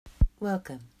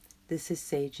Welcome. This is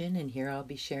Sagen, and here I'll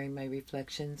be sharing my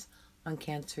reflections on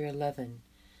Cancer 11.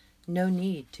 No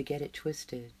need to get it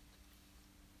twisted.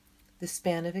 The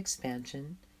span of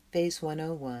expansion, Phase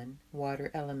 101,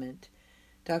 Water Element.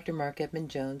 Dr. Mark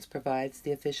Edmund Jones provides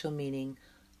the official meaning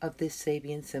of this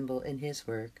Sabian symbol in his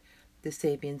work, The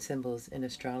Sabian Symbols in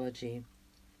Astrology.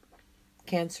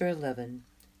 Cancer 11,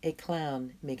 a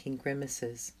clown making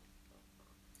grimaces.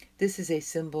 This is a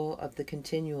symbol of the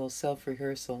continual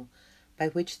self-rehearsal by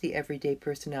which the everyday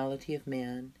personality of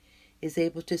man is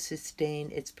able to sustain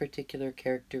its particular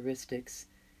characteristics,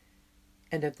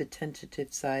 and of the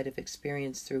tentative side of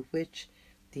experience through which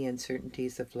the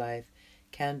uncertainties of life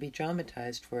can be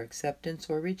dramatized for acceptance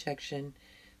or rejection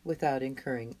without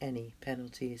incurring any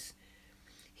penalties.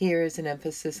 Here is an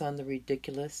emphasis on the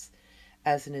ridiculous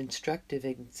as an instructive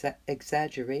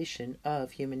exaggeration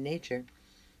of human nature,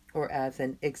 or as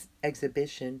an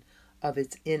exhibition of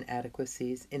its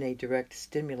inadequacies in a direct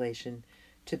stimulation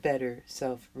to better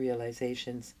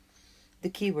self-realizations. The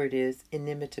key word is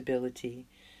inimitability.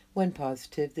 When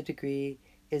positive, the degree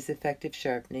is effective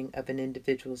sharpening of an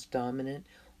individual's dominant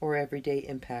or everyday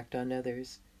impact on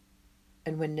others,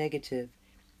 and when negative,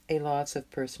 a loss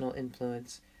of personal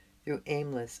influence through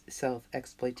aimless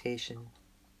self-exploitation.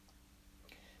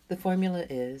 The formula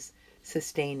is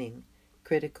sustaining,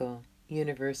 critical,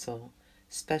 universal,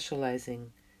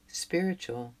 specializing,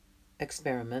 spiritual,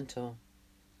 experimental.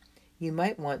 You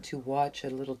might want to watch a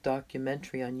little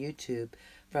documentary on YouTube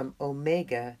from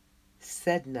Omega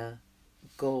Sedna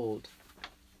Gold.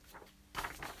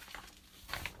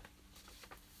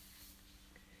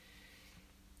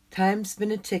 Time's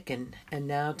been a-tickin', and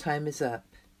now time is up.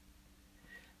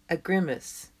 A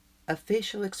grimace, a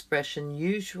facial expression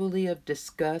usually of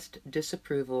disgust,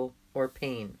 disapproval, or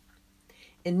pain.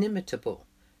 Inimitable,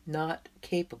 not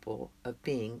capable of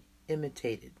being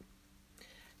imitated.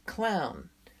 Clown.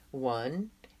 1.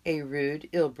 A rude,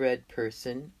 ill-bred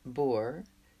person, bore.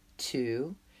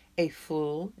 2. A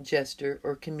fool, jester,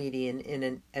 or comedian in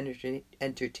an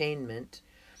entertainment.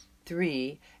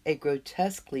 3. A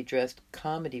grotesquely dressed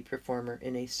comedy performer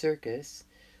in a circus.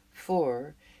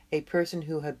 4. A person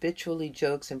who habitually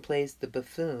jokes and plays the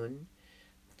buffoon.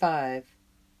 5.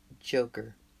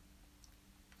 Joker.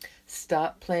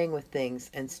 Stop playing with things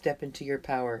and step into your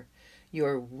power.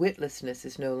 Your witlessness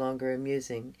is no longer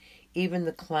amusing. Even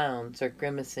the clowns are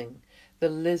grimacing. The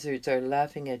lizards are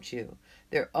laughing at you.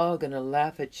 They're all going to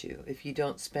laugh at you if you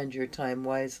don't spend your time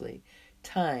wisely.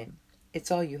 Time, it's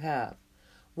all you have.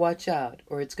 Watch out,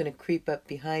 or it's going to creep up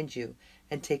behind you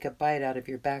and take a bite out of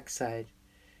your backside.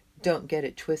 Don't get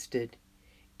it twisted.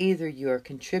 Either you are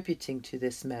contributing to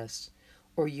this mess,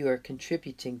 or you are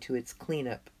contributing to its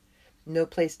cleanup. No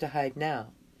place to hide now.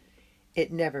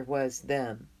 It never was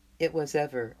them. It was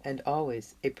ever and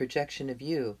always a projection of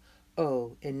you,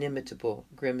 O inimitable,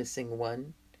 grimacing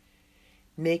one.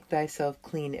 Make thyself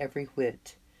clean every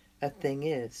whit. A thing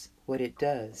is what it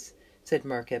does, said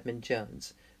Mark Edmund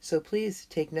Jones, so please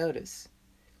take notice.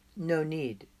 No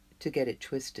need to get it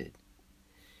twisted.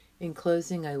 In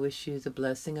closing, I wish you the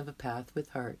blessing of a path with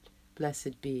heart.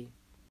 Blessed be.